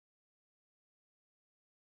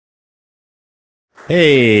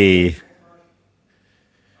Hey.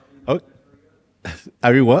 Oh,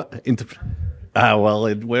 are we what?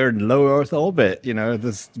 Well, we're in low Earth orbit.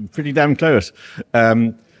 That's pretty damn close.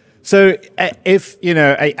 So, if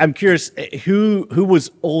I'm curious, who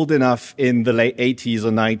was old enough in the late '80s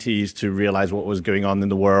or '90s to realize what was going on in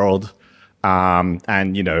the world? And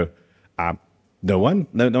no one,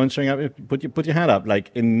 no one's showing up. Put your hand up. Like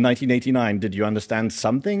in 1989, did you understand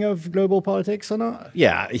something of global politics or not?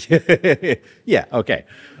 Yeah, yeah. Okay.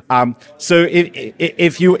 So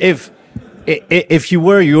if you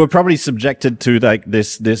were probably subjected to like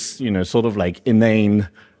this sort of like inane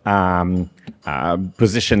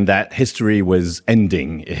position that history was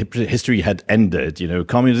ending. History had ended.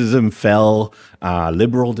 Communism fell,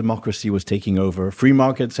 liberal democracy was taking over, free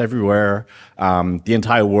markets everywhere. The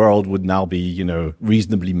entire world would now be,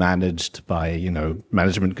 reasonably managed by,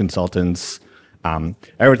 management consultants.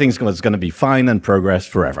 Everything's going to be fine and progress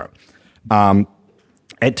forever.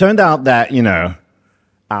 It turned out that,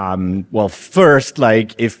 well, first,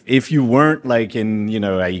 like if you weren't like in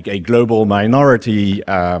a global minority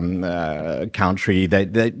country,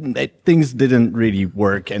 that things didn't really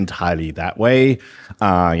work entirely that way.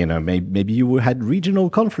 Maybe you had regional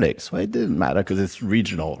conflicts. Well, it didn't matter because it's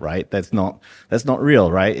regional, right? That's not real,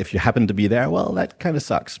 right? If you happen to be there, well, that kind of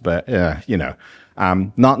sucks. But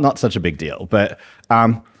not such a big deal. But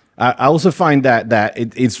I also find that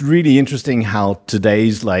it's really interesting how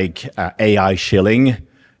today's like AI shilling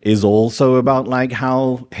is also about like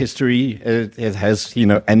how history it has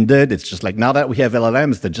ended. It's just like now that we have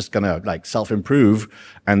LLMs, they're just gonna like self-improve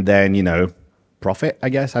and then profit. I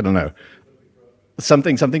guess I don't know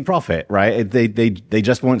something profit, right? They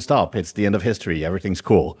just won't stop. It's the end of history. Everything's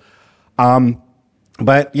cool.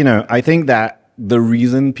 But I think that the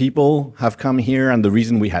reason people have come here and the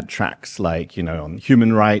reason we had tracks like, on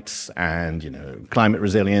human rights and, climate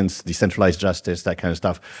resilience, decentralized justice, that kind of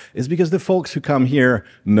stuff, is because the folks who come here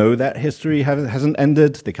know that history hasn't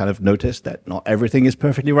ended. They kind of notice that not everything is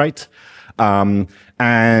perfectly right. At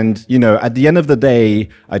the end of the day,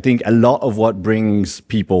 I think a lot of what brings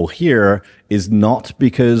people here is not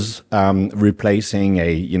because replacing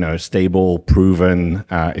a stable, proven,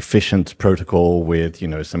 efficient protocol with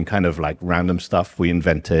some kind of like random stuff we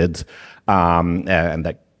invented and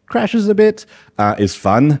that crashes a bit is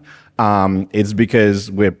fun. It's because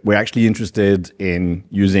we're actually interested in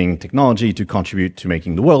using technology to contribute to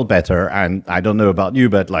making the world better. And I don't know about you,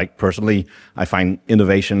 but like personally, I find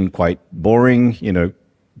innovation quite boring.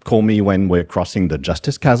 Call me when we're crossing the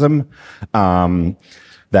justice chasm.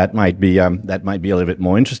 That might be a little bit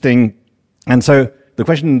more interesting. And so the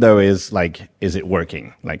question though is like, is it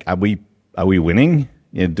working? Like, are we winning?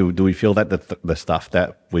 Do we feel that the stuff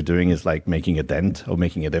that we're doing is like making a dent or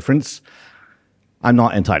making a difference? I'm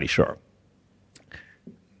not entirely sure.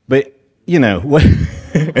 But, what?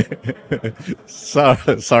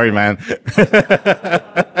 Sorry, man.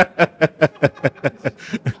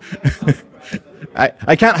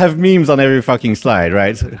 I can't have memes on every fucking slide,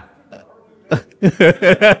 right?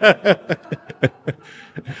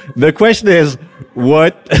 The question is,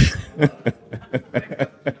 what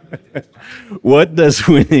does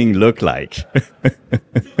winning look like?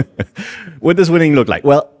 What does winning look like?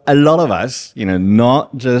 Well, a lot of us,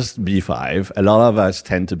 not just B5, a lot of us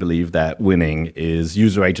tend to believe that winning is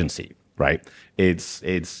user agency, right? It's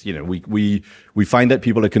we find that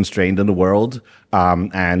people are constrained in the world,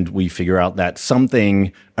 and we figure out that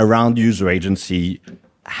something around user agency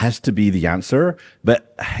has to be the answer,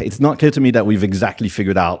 but it's not clear to me that we've exactly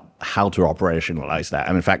figured out how to operationalize that.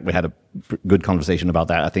 And in fact, we had a good conversation about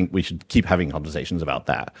that. I think we should keep having conversations about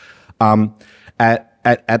that.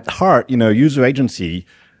 At heart, user agency,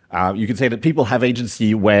 you could say that people have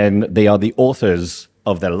agency when they are the authors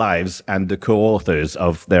of their lives and the co-authors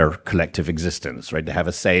of their collective existence, right? They have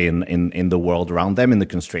a say in the world around them, in the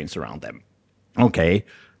constraints around them. Okay.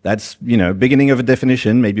 That's, beginning of a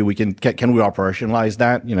definition. Maybe we can we operationalize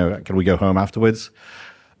that? Can we go home afterwards?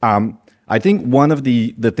 I think one of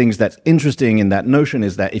the things that's interesting in that notion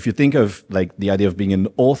is that if you think of like the idea of being an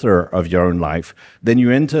author of your own life, then you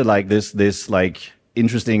enter like this like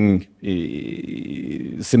interesting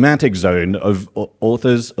semantic zone of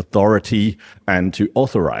authors, authority, and to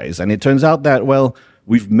authorize. And it turns out that, well,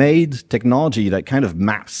 we've made technology that kind of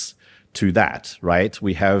maps to that, right?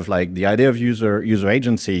 We have like the idea of user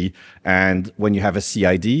agency, and when you have a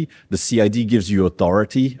CID, the CID gives you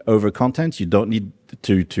authority over content. You don't need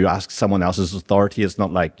to ask someone else's authority. It's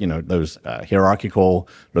not like those hierarchical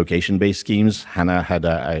location-based schemes. Hannah had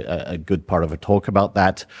a good part of a talk about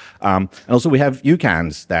that. And also we have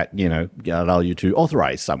UCANs that allow you to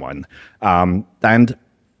authorize someone, and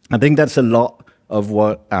I think that's a lot of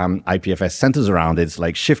what IPFS centers around. It's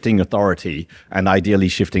like shifting authority, and ideally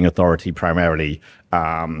shifting authority primarily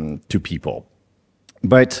to people.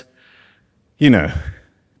 But, you know,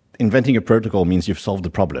 inventing a protocol means you've solved the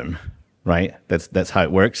problem, right? That's how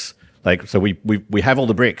it works. Like, so we have all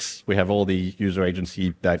the bricks. We have all the user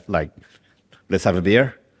agency that, like, let's have a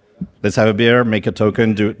beer. Let's have a beer, make a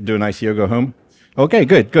token, do an ICO, go home. Okay,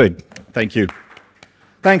 good. Thank you.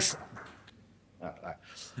 Thanks.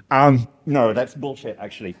 No, that's bullshit,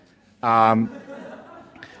 actually.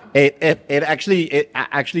 It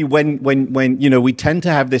actually, when you know, we tend to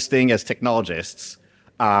have this thing as technologists,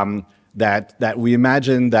 that we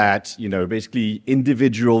imagine that, you know, basically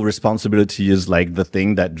individual responsibility is like the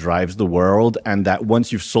thing that drives the world, and that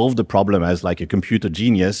once you've solved the problem as like a computer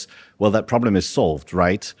genius, well, that problem is solved,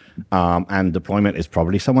 right? And deployment is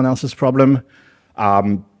probably someone else's problem.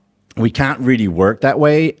 We can't really work that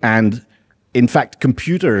way, and in fact,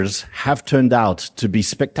 computers have turned out to be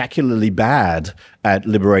spectacularly bad at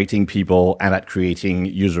liberating people and at creating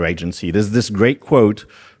user agency. There's this great quote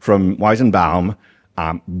from Weizenbaum,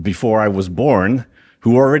 before I was born,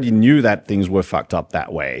 who already knew that things were fucked up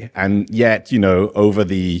that way. And yet, you know,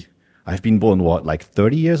 I've been born, what, like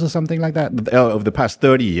 30 years or something like that? Over the past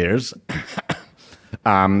 30 years,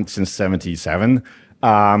 since 77,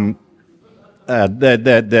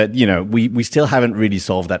 you know, we still haven't really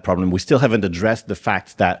solved that problem. We still haven't addressed the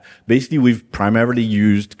fact that basically we've primarily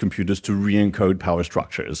used computers to re-encode power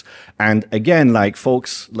structures. And again, like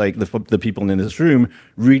folks, like the people in this room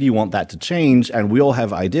really want that to change. And we all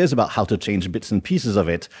have ideas about how to change bits and pieces of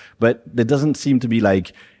it, but there doesn't seem to be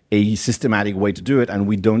like a systematic way to do it. And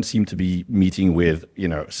we don't seem to be meeting with, you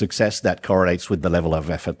know, success that correlates with the level of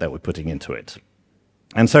effort that we're putting into it.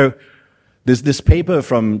 And so, there's this paper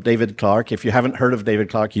from David Clark. If you haven't heard of David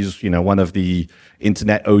Clark, he's, you know, one of the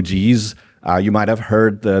internet OGs. You might have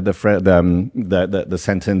heard the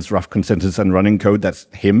sentence, rough consensus and running code. That's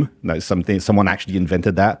him. That's something, someone actually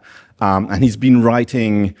invented that. And he's been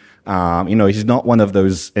writing, you know, he's not one of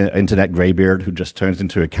those internet graybeard who just turns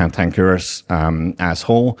into a cantankerous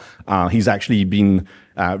asshole. He's actually been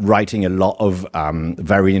writing a lot of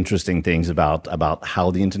very interesting things about how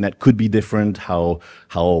the internet could be different, how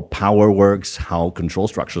power works, how control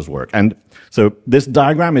structures work. And so this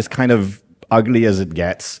diagram is kind of ugly as it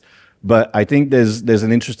gets, but I think there's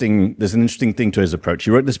an interesting thing to his approach. He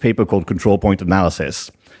wrote this paper called Control Point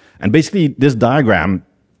Analysis, and basically this diagram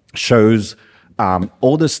shows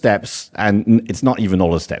all the steps, and it's not even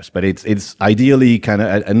all the steps, but it's ideally kind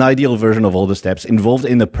of an ideal version of all the steps involved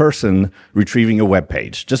in a person retrieving a web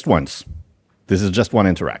page just once. This is just one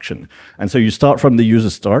interaction. And so you start from the user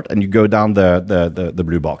start and you go down the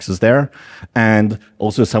blue boxes there. And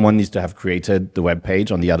also someone needs to have created the web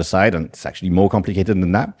page on the other side, and it's actually more complicated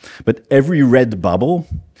than that. But every red bubble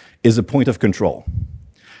is a point of control.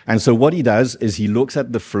 And so what he does is he looks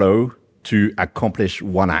at the flow to accomplish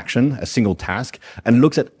one action, a single task, and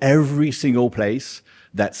looks at every single place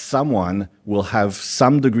that someone will have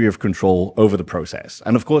some degree of control over the process.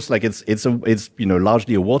 And of course, like it's you know,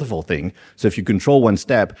 largely a waterfall thing. So if you control one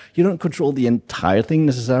step, you don't control the entire thing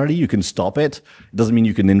necessarily. You can stop it. It doesn't mean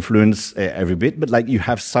you can influence every bit, but like you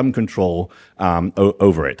have some control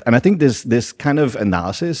over it. And I think this kind of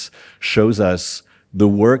analysis shows us the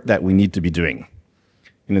work that we need to be doing.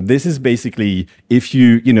 You know, this is basically if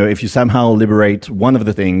you somehow liberate one of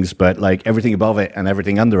the things, but like everything above it and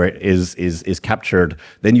everything under it is captured,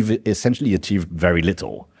 then you've essentially achieved very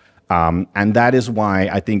little. And that is why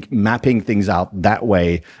I think mapping things out that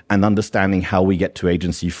way and understanding how we get to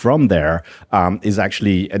agency from there is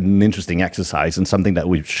actually an interesting exercise and something that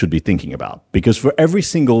we should be thinking about. Because for every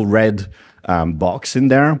single red box in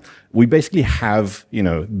there, we basically have, you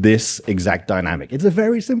know, this exact dynamic. It's a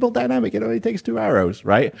very simple dynamic. It only takes 2 arrows,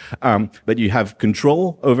 right? But you have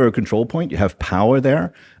control over a control point. You have power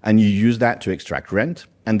there, and you use that to extract rent.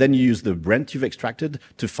 And then you use the rent you've extracted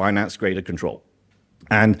to finance greater control.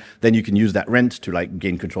 And then you can use that rent to like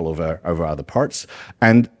gain control over other parts.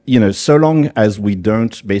 And, you know, so long as we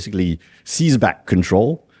don't basically seize back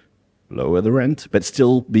control, lower the rent, but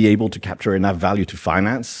still be able to capture enough value to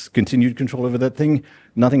finance continued control over that thing,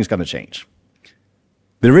 nothing's going to change.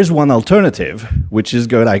 There is one alternative, which is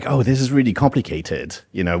go like, oh, this is really complicated.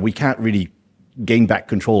 You know, we can't really gain back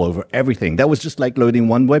control over everything. That was just like loading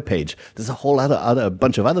one web page. There's a whole other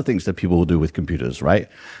bunch of other things that people will do with computers, right?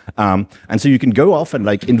 And so you can go off and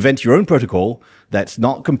like invent your own protocol that's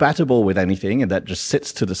not compatible with anything and that just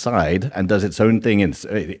sits to the side and does its own thing in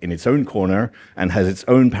its own corner and has its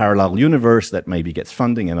own parallel universe that maybe gets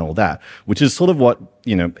funding and all that, which is sort of what,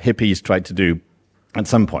 you know, hippies tried to do at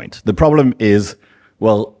some point. The problem is,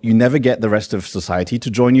 well, you never get the rest of society to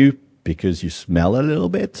join you because you smell a little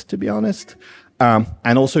bit, to be honest.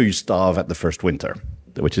 And also you starve at the first winter,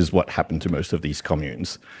 which is what happened to most of these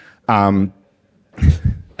communes.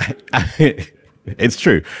 It's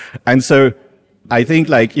true. And so I think,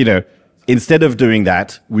 like, you know, instead of doing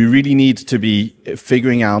that, we really need to be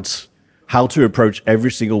figuring out how to approach every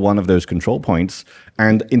single one of those control points.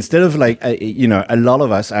 And instead of, like, you know, a lot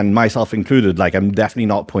of us, and myself included, like, I'm definitely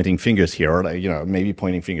not pointing fingers here, or, like, you know, maybe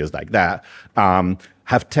pointing fingers like that,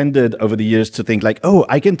 have tended over the years to think like, oh,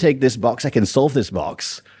 I can take this box, I can solve this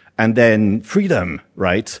box, and then freedom,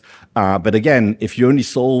 right? But again, if you only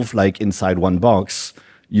solve like inside one box,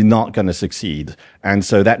 you're not going to succeed. And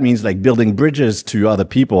so that means like building bridges to other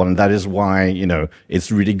people. And that is why, you know, it's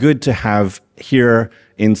really good to have here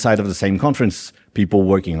inside of the same conference, people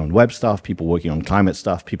working on web stuff, people working on climate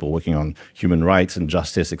stuff, people working on human rights and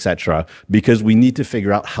justice, etc. Because we need to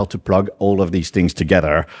figure out how to plug all of these things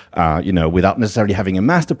together, you know, without necessarily having a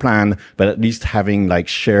master plan, but at least having like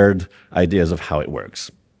shared ideas of how it works.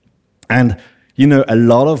 And you know, a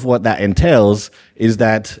lot of what that entails is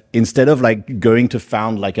that instead of like going to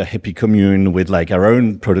found like a hippie commune with like our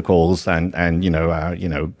own protocols and you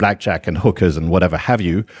know blackjack and hookers and whatever have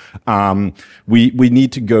you, we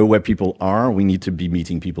need to go where people are. We need to be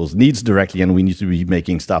meeting people's needs directly, and we need to be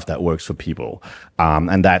making stuff that works for people.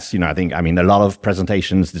 And that's, you know, I mean, a lot of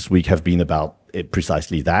presentations this week have been about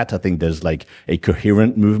precisely that. I think there's like a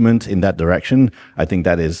coherent movement in that direction. I think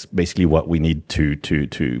that is basically what we need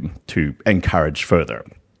to encourage further.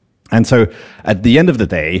 And so at the end of the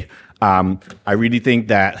day, I really think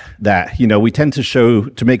that you know, we tend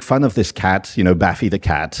to make fun of this cat, you know, Baffy the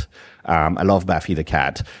cat. I love Baffy the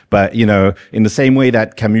cat, but you know, in the same way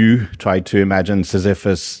that Camus tried to imagine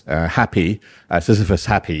Sisyphus happy, I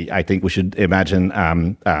think we should imagine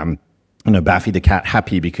you know, Baffy the cat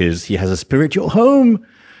happy because he has a spiritual home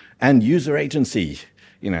and user agency,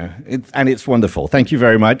 you know, and it's wonderful. Thank you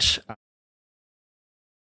very much.